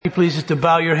Please just to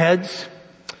bow your heads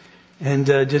and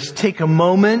just take a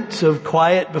moment of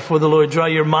quiet before the Lord. Draw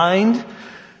your mind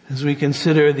as we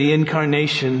consider the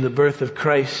incarnation, the birth of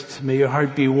Christ. May your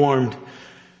heart be warmed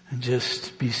and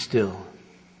just be still.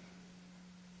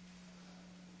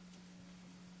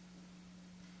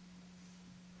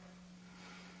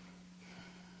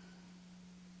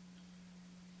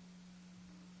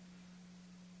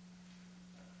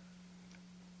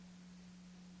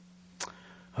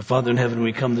 Our Father in heaven,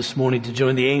 we come this morning to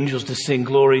join the angels to sing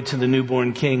glory to the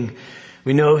newborn King.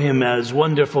 We know him as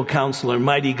Wonderful Counselor,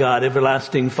 Mighty God,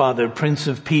 Everlasting Father, Prince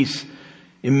of Peace,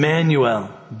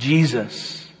 Emmanuel,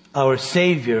 Jesus, our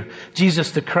Savior,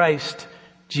 Jesus the Christ,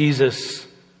 Jesus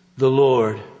the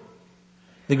Lord.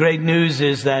 The great news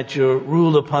is that your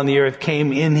rule upon the earth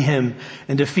came in him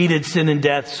and defeated sin and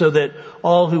death so that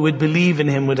all who would believe in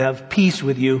him would have peace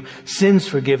with you, sins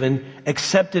forgiven,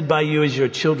 accepted by you as your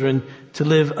children, to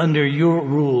live under your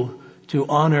rule, to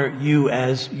honor you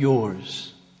as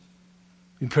yours.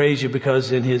 We praise you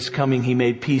because in his coming he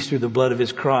made peace through the blood of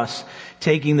his cross,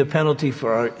 taking the penalty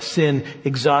for our sin,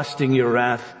 exhausting your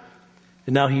wrath.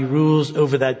 And now he rules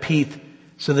over that peace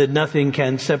so that nothing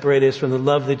can separate us from the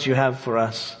love that you have for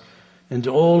us. And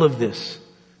all of this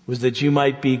was that you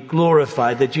might be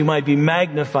glorified, that you might be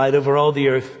magnified over all the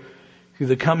earth through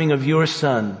the coming of your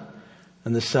Son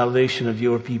and the salvation of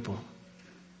your people.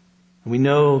 And we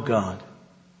know, God,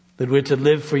 that we're to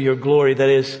live for your glory, that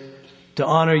is, to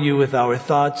honor you with our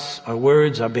thoughts, our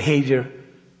words, our behavior,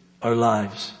 our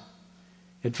lives.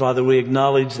 And Father, we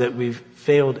acknowledge that we've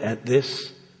failed at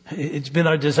this. It's been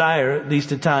our desire, at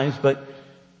least at times, but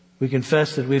we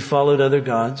confess that we've followed other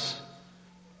gods,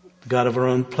 the God of our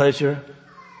own pleasure,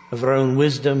 of our own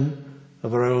wisdom,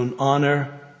 of our own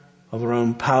honor, of our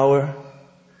own power.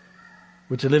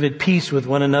 We're to live at peace with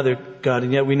one another, God,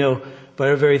 and yet we know by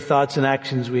our very thoughts and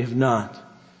actions we have not.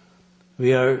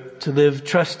 We are to live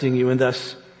trusting you and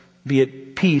thus be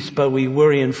at peace, but we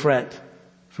worry and fret.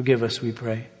 Forgive us, we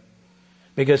pray.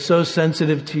 Make us so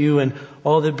sensitive to you and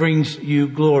all that brings you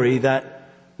glory that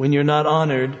when you're not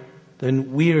honored,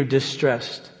 then we are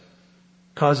distressed.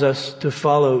 Cause us to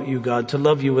follow you, God, to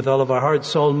love you with all of our heart,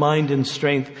 soul, mind, and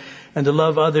strength, and to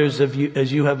love others of you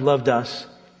as you have loved us.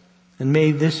 And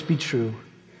may this be true,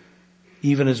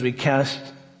 even as we cast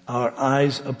our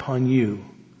eyes upon you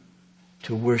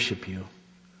to worship you.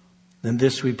 And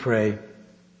this we pray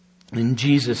in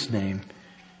Jesus' name.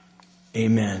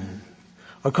 Amen.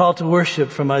 Our call to worship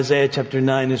from Isaiah chapter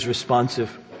 9 is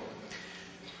responsive.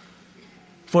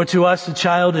 For to us a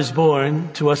child is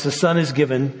born, to us a son is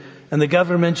given, and the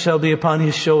government shall be upon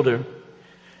his shoulder.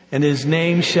 And his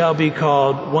name shall be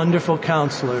called Wonderful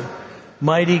Counselor,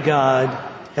 Mighty God,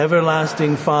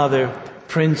 Everlasting Father,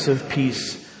 Prince of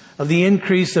Peace. Of the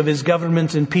increase of his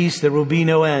government and peace there will be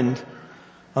no end,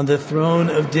 on the throne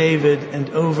of David and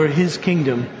over his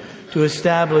kingdom, to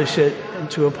establish it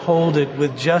and to uphold it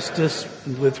with justice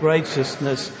and with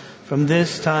righteousness from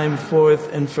this time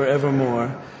forth and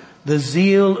forevermore. The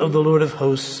zeal of the Lord of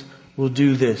hosts will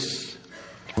do this.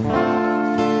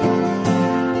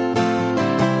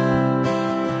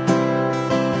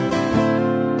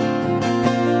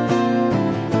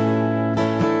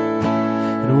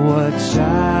 What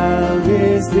child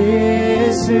is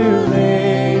this who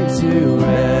laid to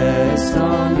rest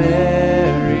on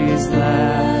Mary's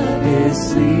lap is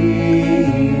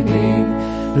sleeping,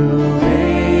 who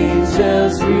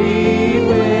angels read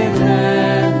with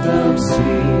anthems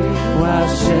sweet,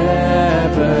 while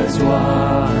shepherds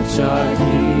watch our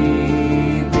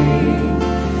keeping.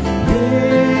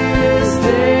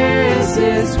 This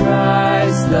is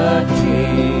Christ the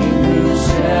King, who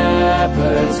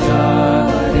shepherds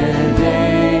guard and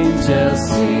angels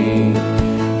sing.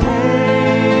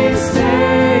 Haste,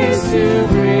 haste to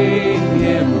bring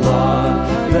him, Lord,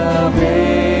 the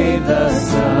babe, the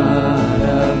Son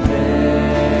of Mary.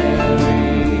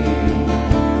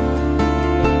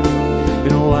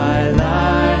 And while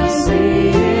I see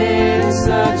in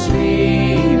such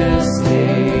mean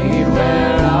estate,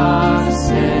 where ox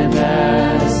and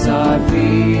ass are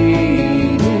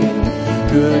feeding,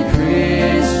 good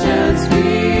Christians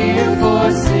feel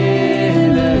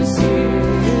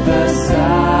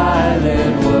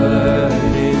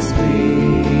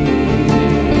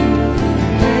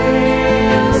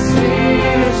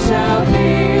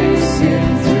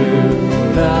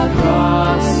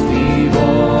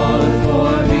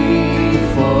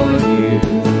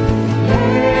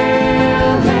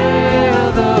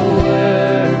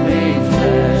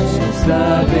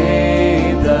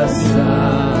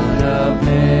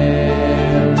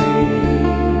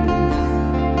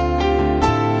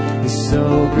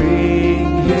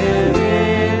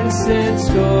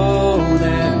gold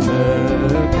and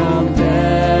myrrh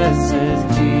confesses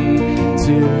me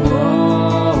to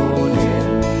own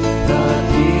Him. The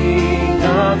King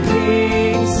of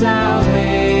Kings,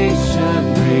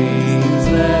 salvation brings.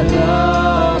 Let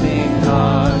loving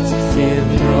hearts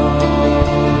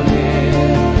enthrone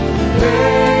Him.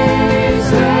 Praise,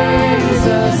 raise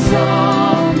a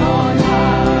song on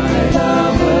high. The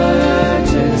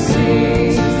virgin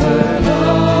sings her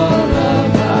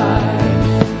lullaby.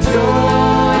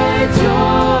 Joy,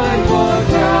 joy, for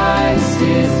Christ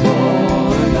is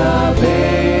born, the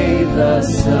babe, the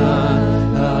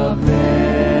Son of Mary.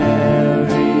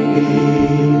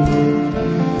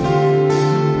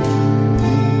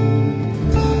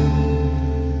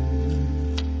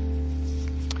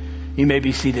 You may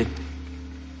be seated.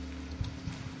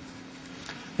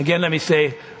 Again, let me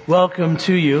say welcome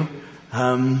to you.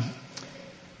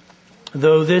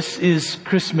 Though this is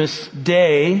Christmas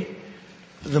Day,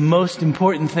 the most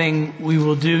important thing we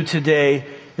will do today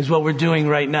is what we're doing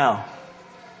right now.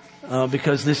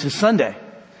 Because this is Sunday.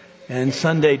 And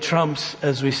Sunday trumps,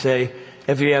 as we say,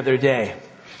 every other day.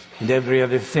 And every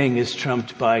other thing is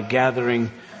trumped by gathering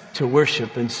to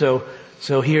worship. And so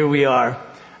here we are.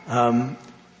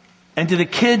 And to the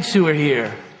kids who are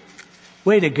here,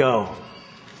 way to go.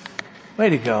 Way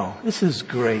to go. This is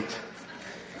great.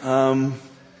 I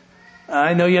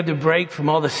know you had to break from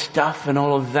all the stuff and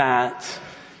all of that,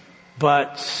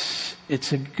 but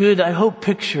it's a good, I hope,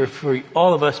 picture for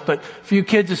all of us, but for you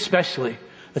kids especially.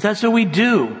 But that's what we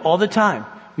do all the time.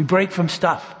 We break from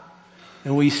stuff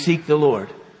and we seek the Lord.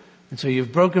 And so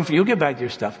you've broken free. You'll get back to your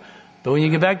stuff. But when you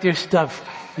get back to your stuff,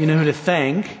 you know who to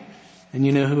thank. And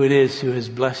you know who it is who has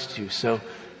blessed you. So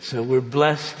we're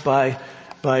blessed by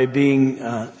being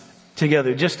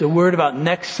together. Just a word about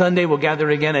next Sunday. We'll gather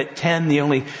again at 10. The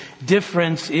only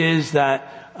difference is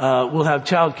that we'll have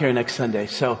childcare next Sunday.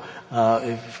 So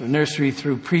if nursery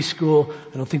through preschool,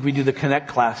 I don't think we do the Connect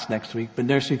class next week, but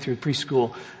nursery through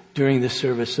preschool during this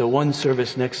service. So one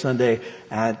service next Sunday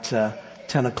at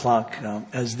 10 o'clock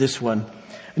as this one.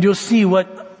 And you'll see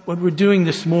what we're doing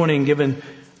this morning, given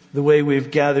the way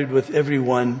we've gathered with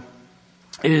everyone,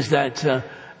 is that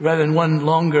rather than one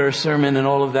longer sermon and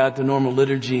all of that, the normal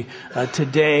liturgy,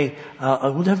 today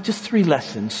we'll have just 3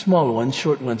 lessons, small ones,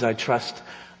 short ones, I trust,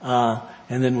 and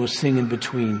then we'll sing in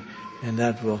between, and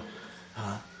that will,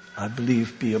 I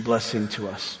believe, be a blessing to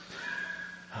us.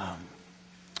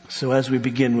 So as we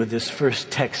begin with this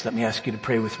first text, let me ask you to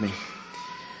pray with me.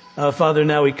 Father,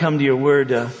 now we come to your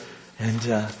word,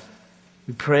 and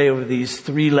we pray over these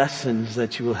 3 lessons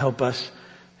that you will help us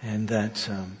and that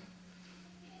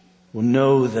we'll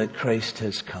know that Christ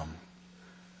has come.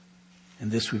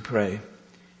 And this we pray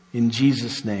in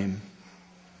Jesus' name.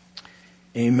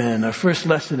 Amen. Our first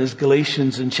lesson is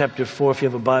Galatians in chapter 4. If you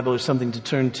have a Bible or something to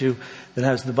turn to that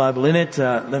has the Bible in it,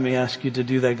 let me ask you to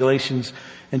do that. Galatians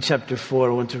in chapter 4.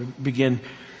 I want to begin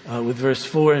with verse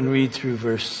 4 and read through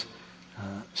verse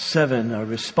 7. Our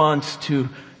response to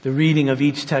the reading of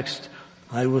each text,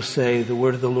 I will say the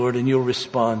word of the Lord, and you'll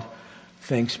respond,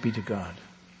 thanks be to God.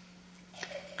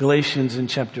 Galatians in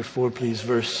chapter 4, please,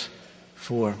 verse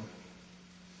 4.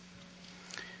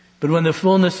 But when the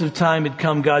fullness of time had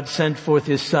come, God sent forth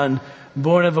His Son,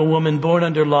 born of a woman, born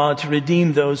under law, to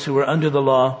redeem those who were under the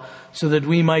law, so that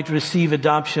we might receive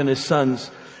adoption as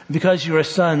sons. Because you are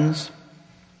sons,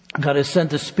 God has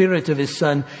sent the Spirit of His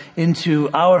Son into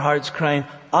our hearts, crying,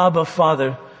 Abba,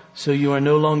 Father. So you are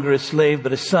no longer a slave,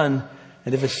 but a son.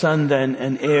 And if a son, then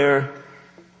an heir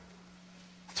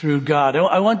through God.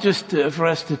 I want just for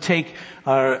us to take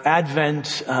our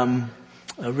Advent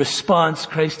response,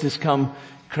 Christ has come,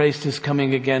 Christ is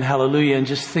coming again, hallelujah, and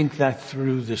just think that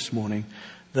through this morning.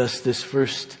 Thus, this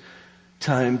first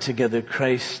time together,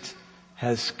 Christ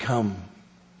has come.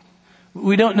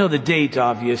 We don't know the date,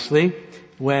 obviously,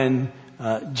 when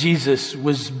Jesus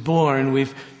was born.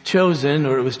 We've chosen,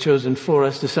 or it was chosen for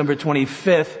us, December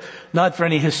 25th, not for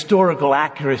any historical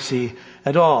accuracy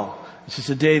at all. It's just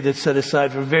a day that's set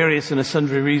aside for various and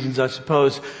sundry reasons, I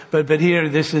suppose. But here,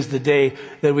 this is the day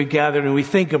that we gather and we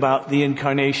think about the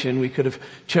incarnation. We could have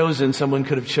chosen, someone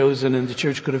could have chosen, and the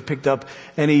church could have picked up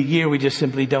any year. We just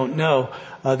simply don't know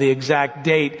the exact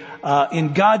date.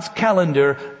 In God's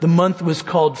calendar, the month was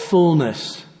called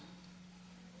fullness.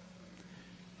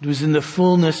 It was in the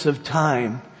fullness of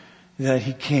time that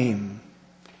He came.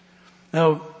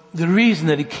 Now, the reason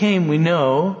that He came, we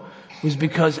know, was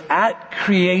because at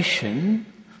creation,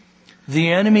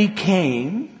 the enemy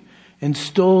came and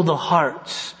stole the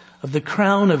hearts of the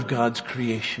crown of God's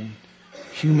creation,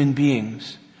 human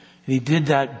beings. And He did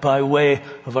that by way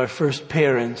of our first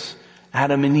parents,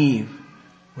 Adam and Eve,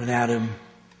 when Adam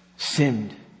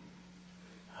sinned.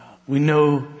 We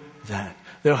know that.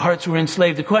 Their hearts were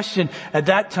enslaved. The question at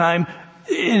that time,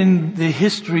 in the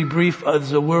history brief of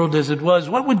the world as it was,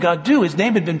 what would God do? His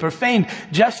name had been profaned.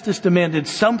 Justice demanded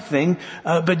something.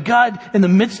 But God, in the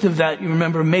midst of that, you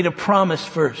remember, made a promise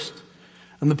first.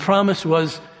 And the promise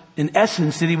was, in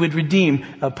essence, that he would redeem.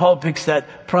 Paul picks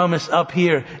that promise up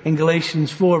here in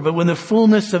Galatians 4. But when the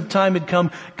fullness of time had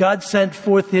come, God sent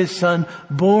forth his Son,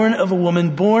 born of a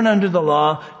woman, born under the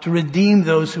law, to redeem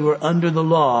those who were under the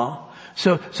law.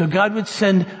 So God would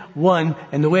send one,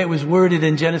 and the way it was worded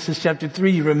in Genesis chapter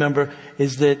 3, you remember,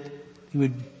 is that he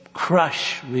would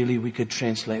crush, really, we could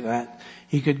translate that.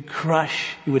 He would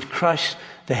crush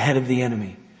the head of the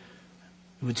enemy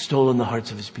who had stolen the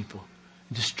hearts of his people.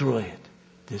 Destroy it,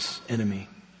 this enemy,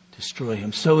 destroy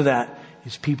him, so that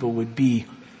his people would be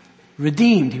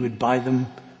redeemed. He would buy them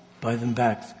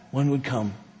back. One would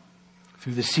come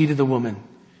through the seed of the woman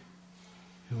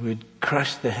who would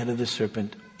crush the head of the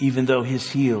serpent, even though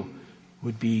his heel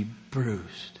would be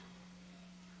bruised.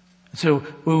 So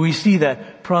when we see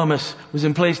that promise was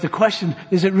in place, the question,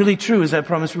 is it really true? Is that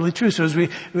promise really true? So as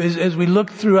we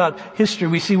look throughout history,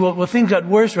 we see, well, things got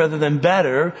worse rather than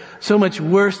better. So much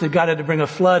worse that God had to bring a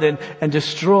flood and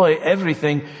destroy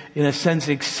everything, in a sense,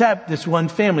 except this one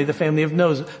family, the family of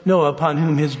Noah, upon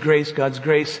whom his grace, God's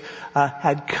grace,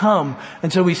 had come.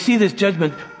 And so we see this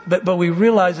judgment, but we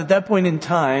realize at that point in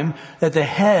time that the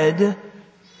head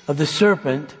of the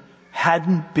serpent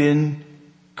hadn't been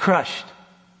crushed.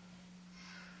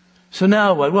 So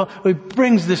now what? Well, it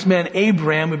brings this man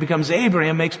Abraham, who becomes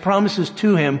Abraham, makes promises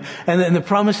to him, and the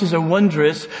promises are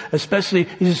wondrous, especially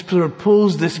he just sort of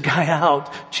pulls this guy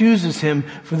out, chooses him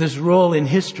for this role in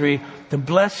history to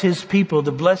bless his people,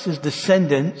 to bless his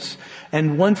descendants,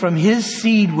 and one from his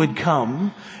seed would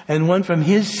come, and one from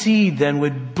his seed then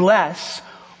would bless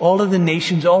all of the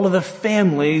nations, all of the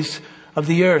families of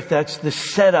the earth. That's the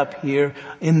setup here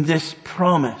in this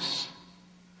promise.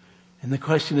 And the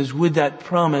question is, would that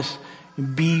promise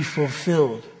be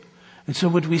fulfilled? And so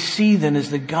what we see then is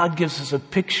that God gives us a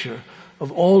picture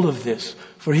of all of this.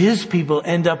 For his people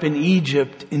end up in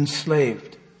Egypt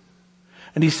enslaved.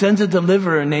 And he sends a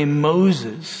deliverer named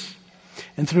Moses.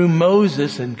 And through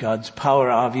Moses, and God's power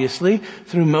obviously,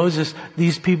 through Moses,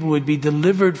 these people would be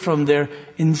delivered from their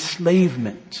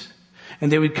enslavement.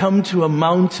 And they would come to a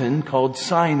mountain called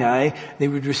Sinai. They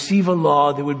would receive a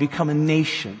law. They would become a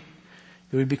nation.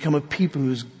 They would become a people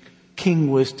whose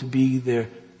king was to be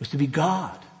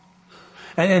God.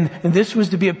 And this was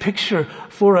to be a picture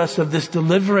for us of this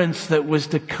deliverance that was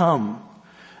to come.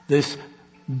 This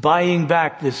buying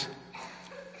back, this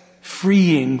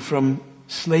freeing from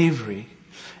slavery.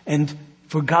 And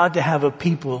for God to have a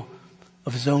people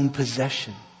of his own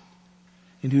possession.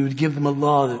 And he would give them a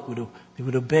law that they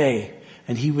would obey.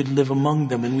 And he would live among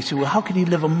them. And we say, well, how could he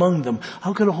live among them?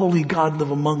 How could a holy God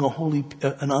live among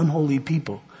an unholy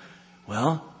people?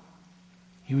 Well,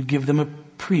 he would give them a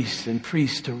priest and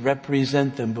priests to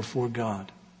represent them before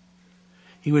God.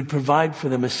 He would provide for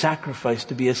them a sacrifice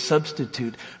to be a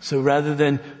substitute. So rather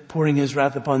than pouring his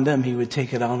wrath upon them, he would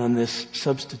take it out on this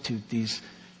substitute, these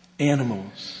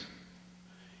animals.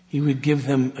 He would give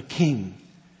them a king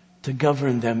to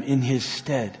govern them in his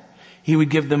stead. He would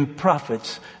give them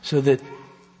prophets so that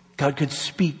God could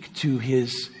speak to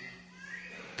his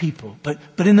people. But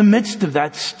in the midst of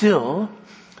that, still,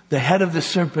 the head of the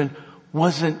serpent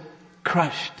wasn't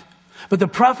crushed. But the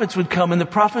prophets would come, and the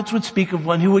prophets would speak of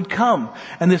one who would come.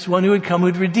 And this one who would come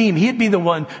would redeem. He'd be the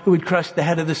one who would crush the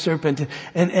head of the serpent.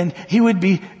 And he would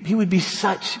be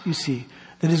such, you see,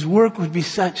 that his work would be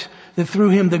such that through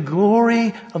him the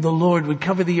glory of the Lord would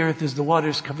cover the earth as the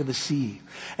waters cover the sea.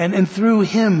 And through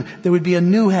him there would be a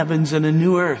new heavens and a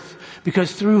new earth.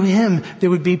 Because through him there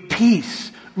would be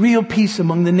peace, real peace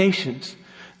among the nations.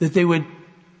 That they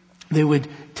would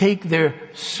take their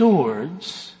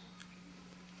swords,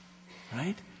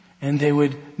 right? And they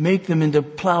would make them into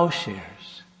plowshares.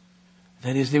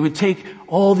 That is, they would take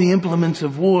all the implements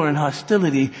of war and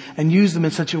hostility and use them in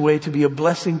such a way to be a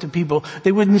blessing to people.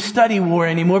 They wouldn't study war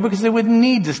anymore because they wouldn't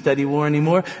need to study war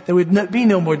anymore. There would be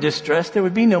no more distress. There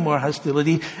would be no more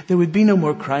hostility. There would be no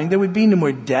more crying. There would be no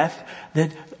more death.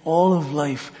 That all of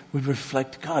life would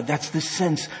reflect God. That's the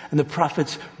sense. And the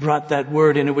prophets brought that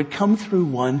word, and it would come through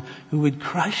one who would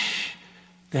crush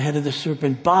the head of the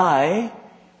serpent by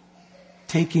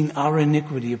taking our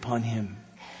iniquity upon him.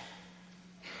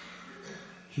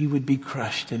 He would be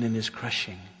crushed, and in his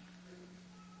crushing,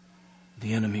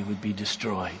 the enemy would be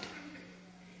destroyed.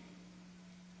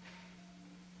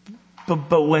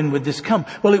 But when would this come?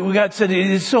 Well, God said it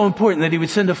is so important that he would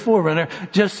send a forerunner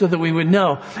just so that we would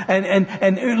know.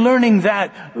 And learning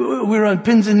that, we were on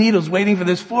pins and needles waiting for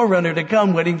this forerunner to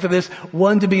come, waiting for this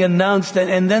one to be announced.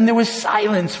 And then there was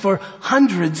silence for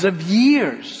hundreds of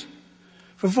years.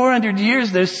 For 400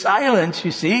 years there's silence,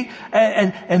 you see.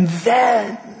 And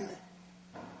then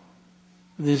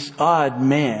this odd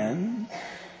man,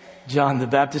 John the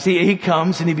Baptist, he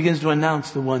comes and he begins to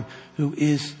announce the one who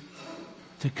is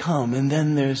to come. And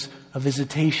then there's a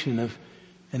visitation of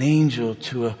an angel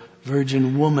to a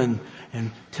virgin woman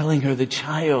and telling her the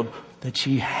child that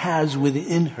she has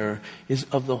within her is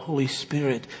of the Holy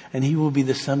Spirit, and he will be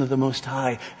the Son of the Most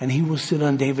High, and he will sit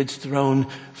on David's throne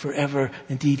forever.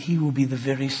 Indeed, he will be the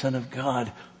very Son of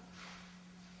God.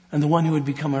 And the one who would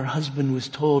become her husband was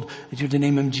told that you're to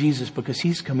name him Jesus because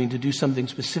he's coming to do something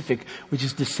specific, which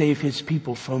is to save his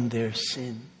people from their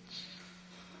sins.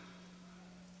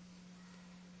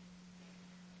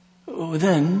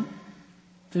 Then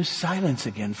there's silence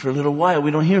again for a little while. We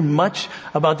don't hear much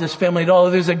about this family at all.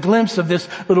 There's a glimpse of this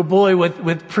little boy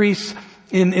with priests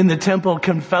in the temple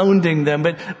confounding them.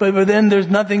 But then there's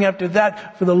nothing after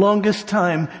that for the longest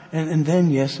time. And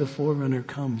then, yes, a forerunner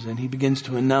comes and he begins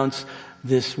to announce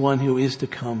this one who is to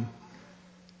come.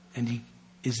 And he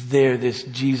is there, this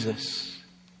Jesus.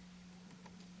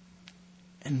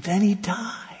 And then he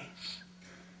dies.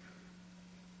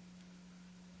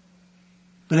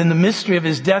 But in the mystery of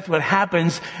his death, what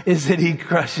happens is that he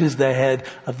crushes the head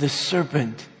of the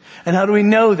serpent. And how do we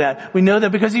know that? We know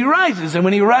that because he rises. And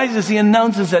when he rises, he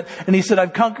announces it. And he said,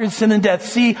 I've conquered sin and death.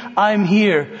 See, I'm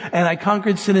here. And I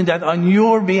conquered sin and death on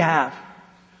your behalf.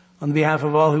 On behalf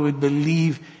of all who would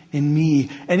believe in me.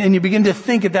 And you begin to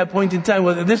think at that point in time,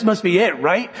 well, this must be it,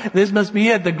 right? This must be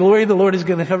it. The glory of the Lord is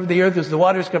going to cover the earth as the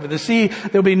waters cover the sea.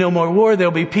 There'll be no more war.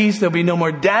 There'll be peace. There'll be no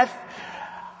more death.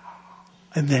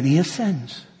 And then he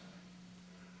ascends.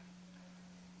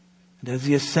 And as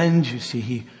he ascends, you see,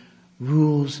 he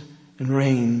rules and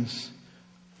reigns.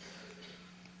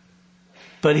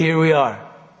 But here we are.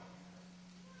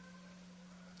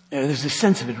 There's a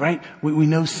sense of it, right? We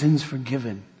know sin's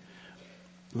forgiven.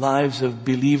 Lives of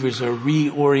believers are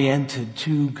reoriented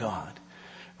to God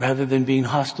rather than being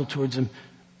hostile towards him,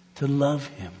 to love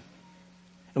him.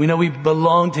 And we know we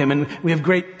belong to him, and we have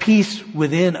great peace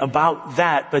within about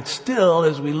that. But still,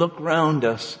 as we look around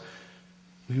us,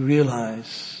 we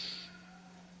realize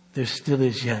there still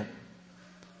is yet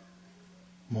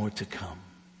more to come.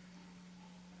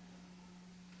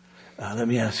 Let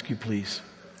me ask you, please,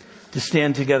 to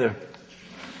stand together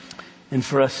and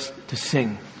for us to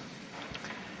sing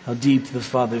how deep the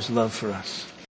Father's love for us.